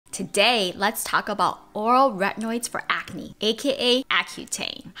Today, let's talk about oral retinoids for acne, aka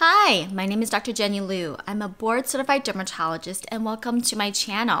Accutane. Hi, my name is Dr. Jenny Liu. I'm a board-certified dermatologist and welcome to my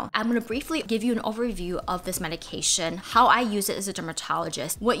channel. I'm going to briefly give you an overview of this medication, how I use it as a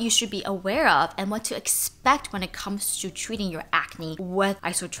dermatologist, what you should be aware of, and what to expect when it comes to treating your acne with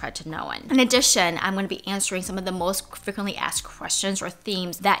Isotretinoin. In addition, I'm going to be answering some of the most frequently asked questions or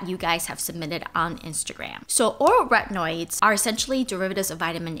themes that you guys have submitted on Instagram. So oral retinoids are essentially derivatives of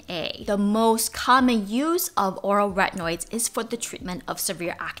vitamin A. The most common use of oral retinoids is for the treatment of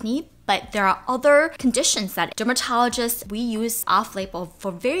severe acne, but there are other conditions that dermatologists, we use off-label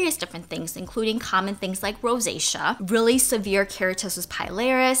for various different things, including common things like rosacea, really severe keratosis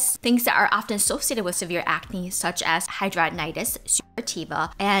pilaris, things that are often associated with severe acne, such as hidradenitis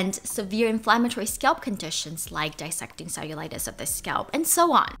suppurativa, and severe inflammatory scalp conditions like dissecting cellulitis of the scalp, and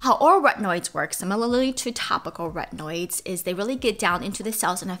so on. How oral retinoids work, similarly to topical retinoids, is they really get down into the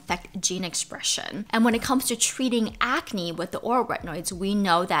cells and affect gene expression. And when it comes to treating acne with the oral retinoids, we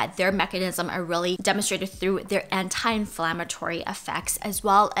know that their mechanism are really demonstrated through their anti-inflammatory effects, as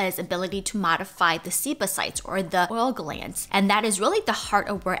well as ability to modify the sebocytes or the oil glands. And that is really the heart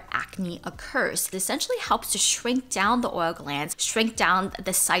of where acne occurs. It essentially helps to shrink down the oil glands, shrink down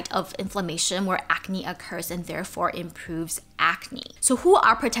the site of inflammation where acne occurs, and therefore improves acne. So who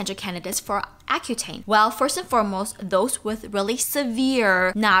are potential candidates for Accutane? Well, first and foremost, those with really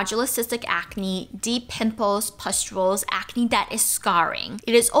severe nodular cystic acne, deep pimples, pustules, acne that is scarring.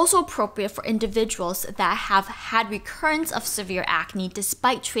 It is also appropriate for individuals that have had recurrence of severe acne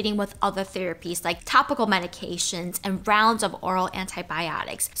despite treating with other therapies like topical medications and rounds of oral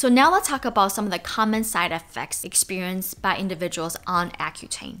antibiotics. So now let's talk about some of the common side effects experienced by individuals on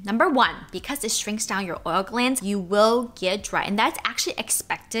Accutane. Number one, because it shrinks down your oil glands, you will get dry, and that's actually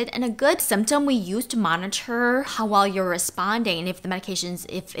expected and a good symptom we use to monitor how well you're responding and if the medications,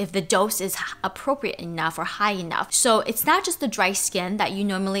 if the dose is appropriate enough or high enough. So it's not just the dry skin that you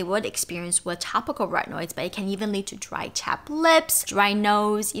normally would experience with topical retinoids, but it can even lead to dry chapped lips, dry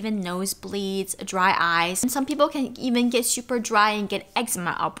nose, even nosebleeds, dry eyes. And some people can even get super dry and get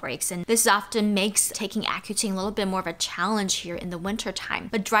eczema outbreaks. And this often makes taking Accutane a little bit more of a challenge here in the winter time.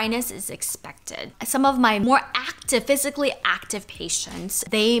 But dryness is expected. Some of my more active, physically active patients,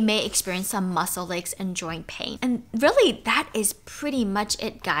 they may experience some muscle aches and joint pain. And really, that is pretty much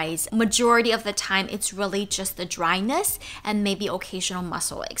it, guys. Majority of the time, it's really just the dryness and maybe occasional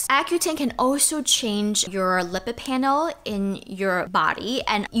muscle aches. Accutane can also change your lipid panel in your body,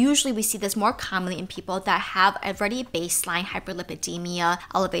 and usually we see this more commonly in people that have already baseline hyperlipidemia,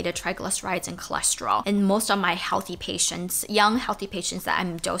 elevated triglycerides, and cholesterol. And most of my healthy patients, young healthy patients that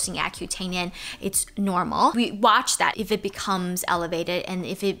I'm dosing Accutane in, it's normal. We watch that if it becomes elevated, and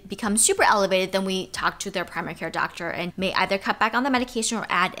if it becomes super elevated, then we talk to their primary care doctor and may either cut back on the medication or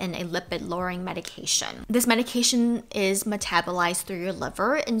add in a lipid lowering medication. This medication is metabolized through your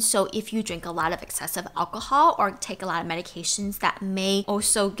liver, and so if you drink a lot of excessive alcohol or take a lot of medications that may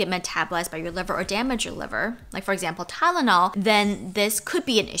also get metabolized by your liver or damage your liver, like for example Tylenol, then this could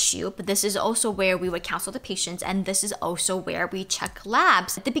be an issue. But this is also where we would counsel the patients, and this is also where we check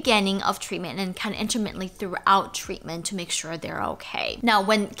labs at the beginning of treatment and kind of intermittently throughout treatment to make sure they're okay. Now,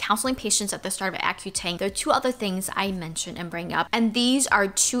 when counseling patients at the start of Accutane, there are two other things I mention and bring up, and these are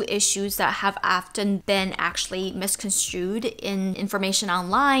two issues that have often been actually misconstrued in information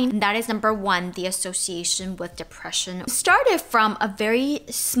online. And that is number one, the association with depression. It started from a very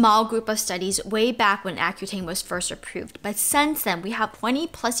small group of studies way back when Accutane was first approved, but since then we have 20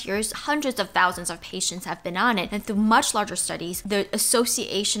 plus years, hundreds of thousands of patients have been on it, and through much larger studies, the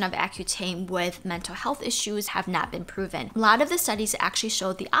association of Accutane with mental health issues have not been proven. A lot of the studies actually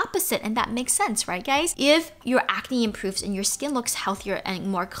show the opposite, and that makes sense, right guys? If your acne improves and your skin looks healthier and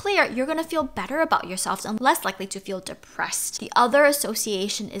more clear, you're gonna feel better about yourselves and less likely to feel depressed. The other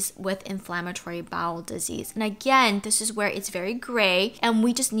association is with inflammatory bowel disease. And again, this is where it's very gray and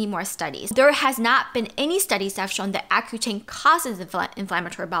we just need more studies. There has not been any studies that have shown that Accutane causes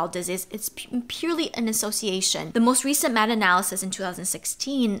inflammatory bowel disease. It's purely an association. The most recent meta-analysis in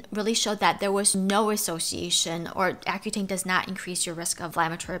 2016 really showed that there was no association, or Accutane does not increase your risk of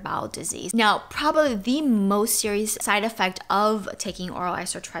inflammatory bowel disease. Now, probably the most serious side effect of taking oral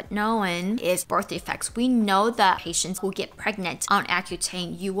isotretinoin is birth defects. We know that patients who get pregnant on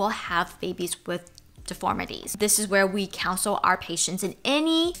Accutane, you will have babies with deformities. This is where we counsel our patients, and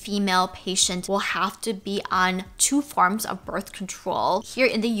any female patient will have to be on 2 forms of birth control here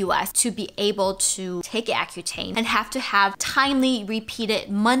in the US to be able to take Accutane, and have to have timely, repeated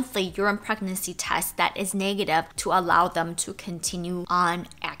monthly urine pregnancy tests that is negative to allow them to continue on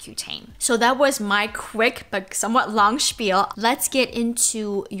Accutane. Accutane. So that was my quick but somewhat long spiel. Let's get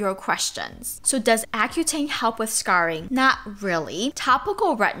into your questions. So does Accutane help with scarring? Not really.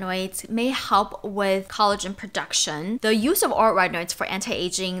 Topical retinoids may help with collagen production. The use of oral retinoids for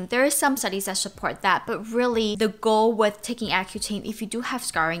anti-aging, there are some studies that support that, but really the goal with taking Accutane, if you do have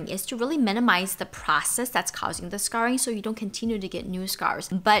scarring, is to really minimize the process that's causing the scarring so you don't continue to get new scars.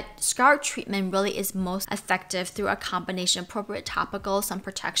 But scar treatment really is most effective through a combination of appropriate topical, sun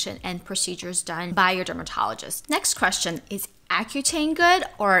protection, and procedures done by your dermatologist. Next question is Accutane good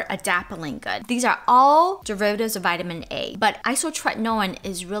or Adaptiline good? These are all derivatives of vitamin A, but Isotretinoin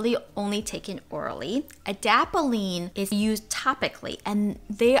is really only taken orally. Adaptiline is used topically, and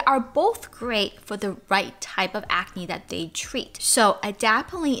they are both great for the right type of acne that they treat. So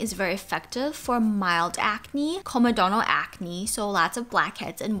Adaptiline is very effective for mild acne, comedonal acne, so lots of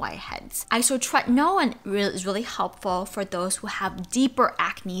blackheads and whiteheads. Isotretinoin is really helpful for those who have deeper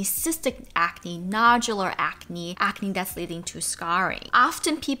acne, cystic acne, nodular acne, acne that's leading to scarring.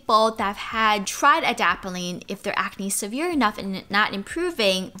 Often people that have tried Adaptiline, if their acne is severe enough and not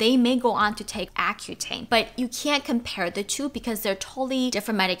improving, they may go on to take Accutane. But you can't compare the two because they're totally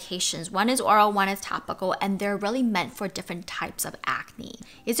different medications. One is oral, one is topical, and they're really meant for different types of acne.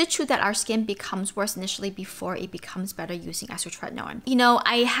 Is it true that our skin becomes worse initially before it becomes better using isotretinoin? You know,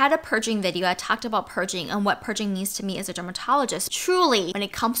 I had a purging video. I talked about purging and what purging means to me as a dermatologist. Truly, when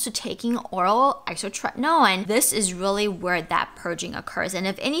it comes to taking oral isotretinoin, this is really where that purging occurs. And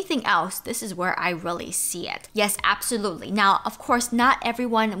if anything else, this is where I really see it. Yes, absolutely. Now, of course, not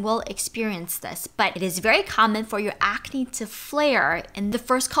everyone will experience this, but it is very common for your acne to flare in the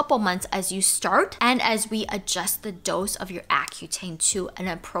first couple months as you start and as we adjust the dose of your Accutane to an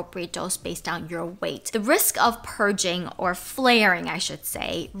appropriate dose based on your weight. The risk of purging or flaring, I should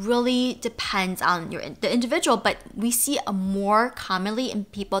say, really depends on the individual, but we see a more commonly in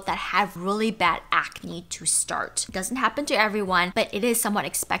people that have really bad acne to start. It doesn't happen to everyone, but it is somewhat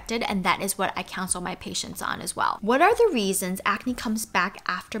expected, and that is what I counsel my patients on as well. What are the reasons acne comes back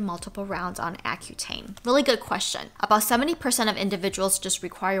after multiple rounds on Accutane? Really good question. About 70% of individuals just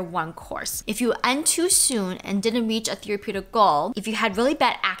require one course. If you end too soon and didn't reach a therapeutic goal, if you had really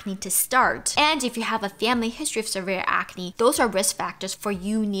bad acne to start, and if you have a family history of severe acne, those are risk factors for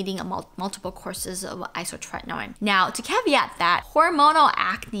you needing multiple courses of isotretinoin. Now, to caveat that, hormonal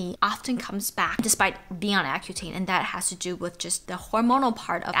acne often comes back despite being on Accutane, and that has to do with just the hormonal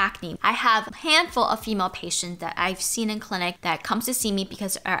part of acne. I have a handful of female patients that I've seen in clinic that comes to see me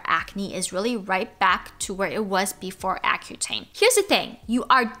because our acne is really right back to where it was before Accutane. Here's the thing, you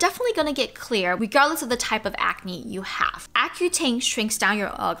are definitely going to get clear regardless of the type of acne you have. Accutane shrinks down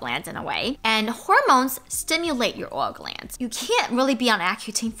your oil glands in a way, and hormones stimulate your oil glands. You can't really be on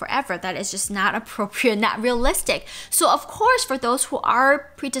Accutane forever. That is just not appropriate, not realistic. So of course, for those who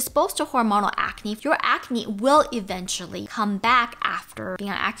are predisposed to hormonal acne, your acne will eventually come back after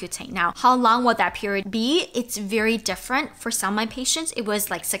being on Accutane. Now, how long will that period be? It's very different. For some of my patients, it was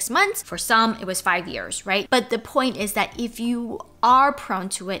like 6 months. For some, it was 5 years, right? But the point is that if you are prone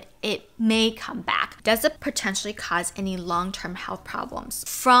to it, it may come back. Does it potentially cause any long-term health problems?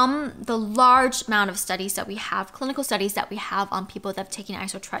 From the large amount of studies that we have, clinical studies that we have on people that have taken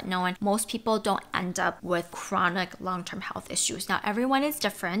isotretinoin, most people don't end up with chronic long-term health issues. Now, everyone is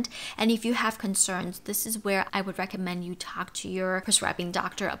different, and if you have concerns, this is where I would recommend you talk to your prescribing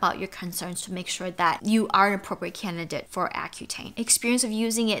doctor about your concerns to make sure that you are an appropriate candidate for Accutane. Experience of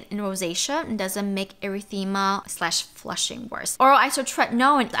using it in rosacea doesn't make erythema/flushing worse. Oral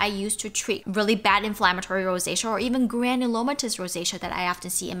isotretinoin I use to treat really bad inflammatory rosacea or even granulomatous rosacea that I often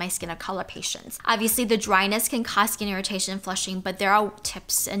see in my skin of color patients. Obviously, the dryness can cause skin irritation and flushing, but there are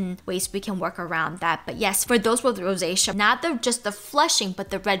tips and ways we can work around that. But yes, for those with rosacea, not just the flushing,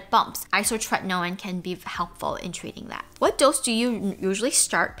 but the red bumps, isotretinoin can be helpful in treating that. What dose do you usually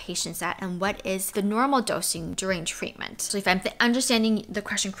start patients at, and what is the normal dosing during treatment? So if I'm understanding the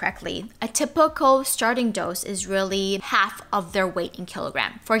question correctly, a typical starting dose is really half of their weight in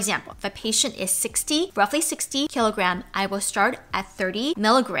kilogram. For example, if a patient is roughly 60 kilogram, I will start at 30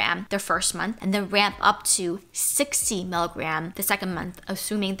 milligram the first month and then ramp up to 60 milligram the second month,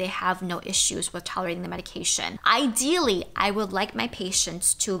 assuming they have no issues with tolerating the medication. Ideally, I would like my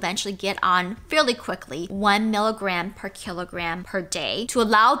patients to eventually get on fairly quickly 1 milligram per kilogram per day to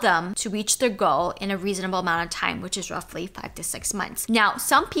allow them to reach their goal in a reasonable amount of time, which is roughly 5 to 6 months. Now,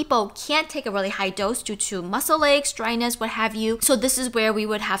 some people can't take a really high dose due to muscle aches, dryness, what have you. So this is where we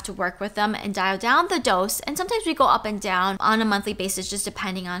would have to work with them and dial down the dose. And sometimes we go up and down on a monthly basis, just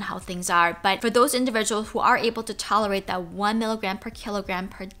depending on how things are. But for those individuals who are able to tolerate that 1 milligram per kilogram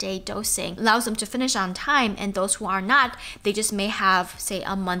per day dosing, allows them to finish on time. And those who are not, they just may have, say,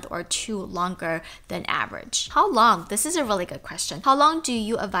 a month or two longer than average. How long? This is a really good question. How long do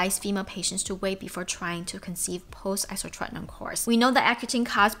you advise female patients to wait before trying to conceive post-isotretinoin course? We know that Accutane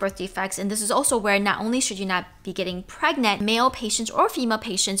causes birth defects, and this is also where not only should you not be getting pregnant, male patients or female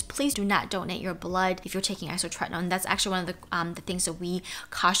patients, please do not donate your blood if you're taking isotretinoin. That's actually one of the things that we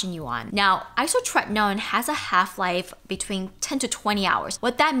caution you on. Now, isotretinoin has a half-life between 10 to 20 hours.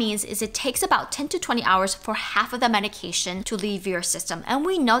 What that means is it takes about 10 to 20 hours for half of the medication to leave your system. And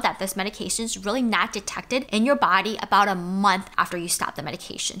we know that this medication is really not detected in your body about a month after you stop the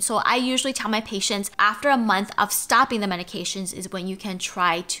medication. So I usually tell my patients after a month of stopping the medications is when you can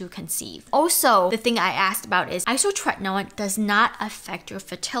try to conceive. Also, the thing I asked about is isotretinoin does not affect your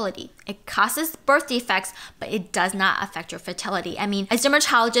fertility. It causes birth defects, but it does not affect your fertility. I mean, as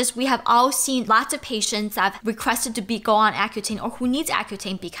dermatologists, we have all seen lots of patients that have requested to go on Accutane or who needs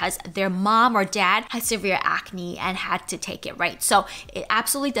Accutane because their mom or dad has severe acne and had to take it, right? So it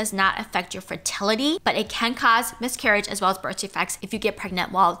absolutely does not affect your fertility, but it can cause miscarriage as well as birth defects if you get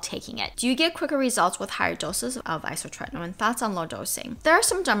pregnant while taking it. Do you get quicker results with higher doses of isotretinoin? Thoughts on low dosing? There are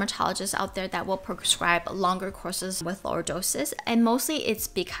some dermatologists out there that will prescribe longer courses with lower doses, and mostly it's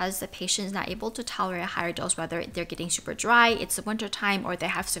because the patient is not able to tolerate a higher dose, whether they're getting super dry, it's the winter time, or they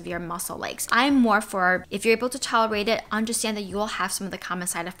have severe muscle aches. I'm more for, if you're able to tolerate it, understand that you will have some of the common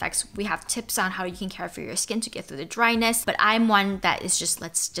side effects. We have tips on how you can care for your skin to get through the dryness, but I'm one that is just,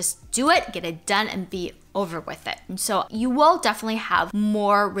 let's just do it, get it done, and be over with it. And so you will definitely have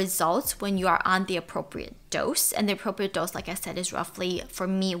more results when you are on the appropriate dose. And the appropriate dose, like I said, is roughly, for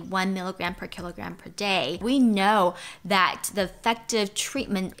me, 1 milligram per kilogram per day. We know that the effective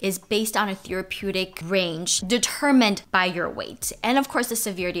treatment is based on a therapeutic range determined by your weight and, of course, the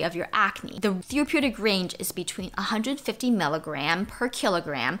severity of your acne. The therapeutic range is between 150 milligram per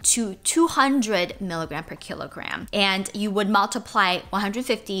kilogram to 200 milligram per kilogram. And you would multiply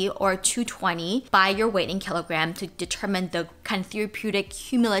 150 or 220 by your weight in kilogram to determine the kind of therapeutic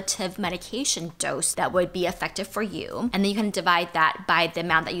cumulative medication dose that would be effective for you. And then you can divide that by the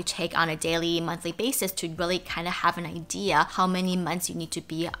amount that you take on a daily, monthly basis to really kind of have an idea how many months you need to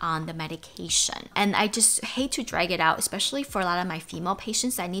be on the medication. And I just hate to drag it out, especially for a lot of my female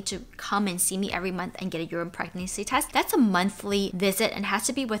patients that need to come and see me every month and get a urine pregnancy test. That's a monthly visit and has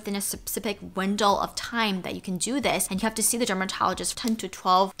to be within a specific window of time that you can do this. And you have to see the dermatologist 10 to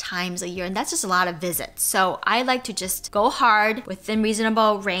 12 times a year. And that's just a lot of visits. So I like to just go hard within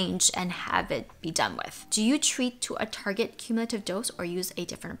reasonable range and have it be done with. Do you treat to a target cumulative dose or use a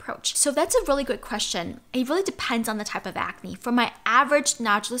different approach? So that's a really good question. It really depends on the type of acne. For my average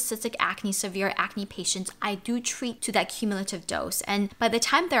nodulous cystic acne, severe acne patients, I do treat to that cumulative dose. And by the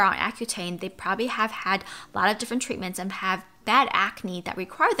time they're on Accutane, they probably have had a lot of different treatments and have bad acne that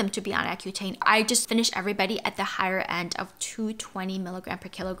require them to be on Accutane. I just finish everybody at the higher end of 220 milligram per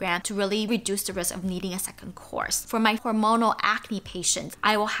kilogram to really reduce the risk of needing a second course. For my hormonal acne patients,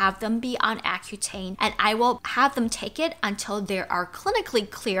 I will have them be on Accutane and I will have them take it until they are clinically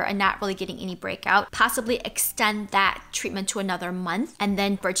clear and not really getting any breakout, possibly extend that treatment to another month and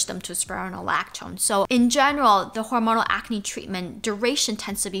then bridge them to spironolactone. So in general, the hormonal acne treatment duration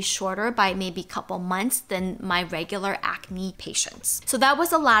tends to be shorter by maybe a couple months than my regular acne patients. So that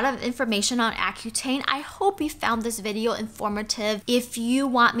was a lot of information on Accutane. I hope you found this video informative. If you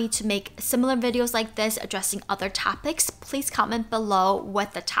want me to make similar videos like this addressing other topics, please comment below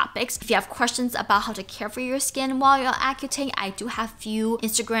with the topics. If you have questions about how to care for your skin while you're on Accutane, I do have few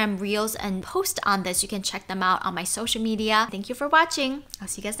Instagram reels and posts on this. You can check them out on my social media. Thank you for watching. I'll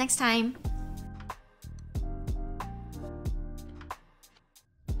see you guys next time.